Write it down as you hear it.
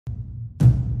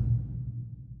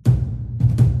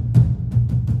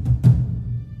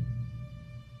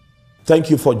Thank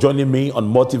you for joining me on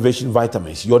Motivation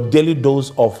Vitamins, your daily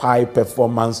dose of high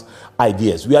performance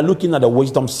ideas. We are looking at the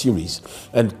wisdom series,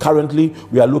 and currently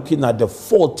we are looking at the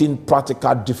 14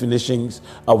 practical definitions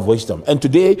of wisdom. And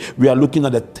today we are looking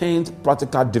at the 10th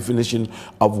practical definition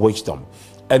of wisdom.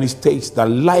 And it states that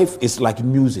life is like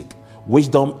music.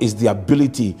 Wisdom is the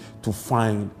ability to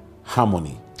find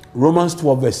harmony. Romans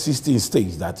 12 verse 16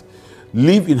 states that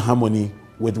live in harmony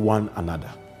with one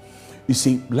another. You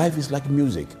see, life is like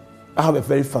music. I have a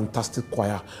very fantastic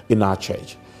choir in our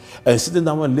church. And sitting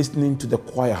down and listening to the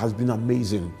choir has been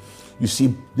amazing. You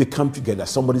see, they come together.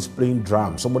 Somebody's playing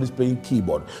drums, somebody's playing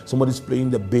keyboard, somebody's playing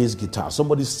the bass guitar,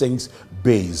 somebody sings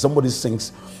bass, somebody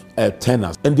sings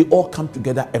tenors. And they all come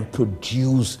together and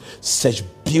produce such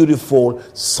beautiful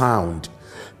sound.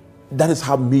 That is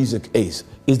how music is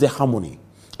the harmony.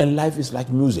 And life is like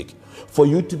music. For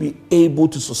you to be able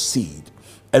to succeed,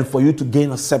 and for you to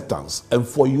gain acceptance, and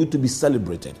for you to be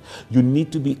celebrated, you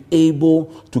need to be able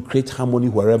to create harmony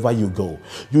wherever you go.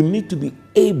 You need to be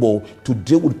able to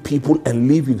deal with people and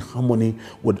live in harmony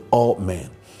with all men.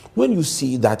 When you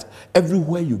see that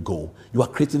everywhere you go, you are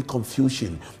creating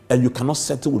confusion and you cannot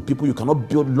settle with people, you cannot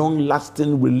build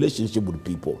long-lasting relationship with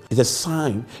people, it's a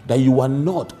sign that you are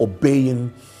not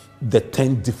obeying the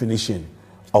 10th definition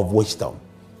of wisdom.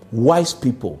 Wise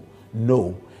people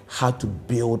know how to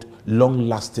build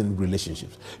long-lasting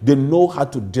relationships. They know how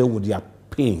to deal with their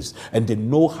pains, and they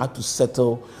know how to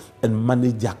settle and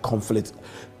manage their conflict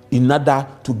in order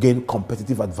to gain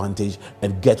competitive advantage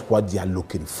and get what they are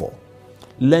looking for.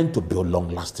 Learn to build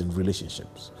long-lasting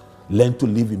relationships. Learn to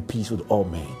live in peace with all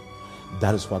men.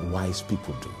 That is what wise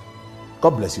people do.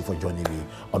 God bless you for joining me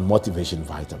on Motivation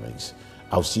Vitamins.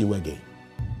 I'll see you again.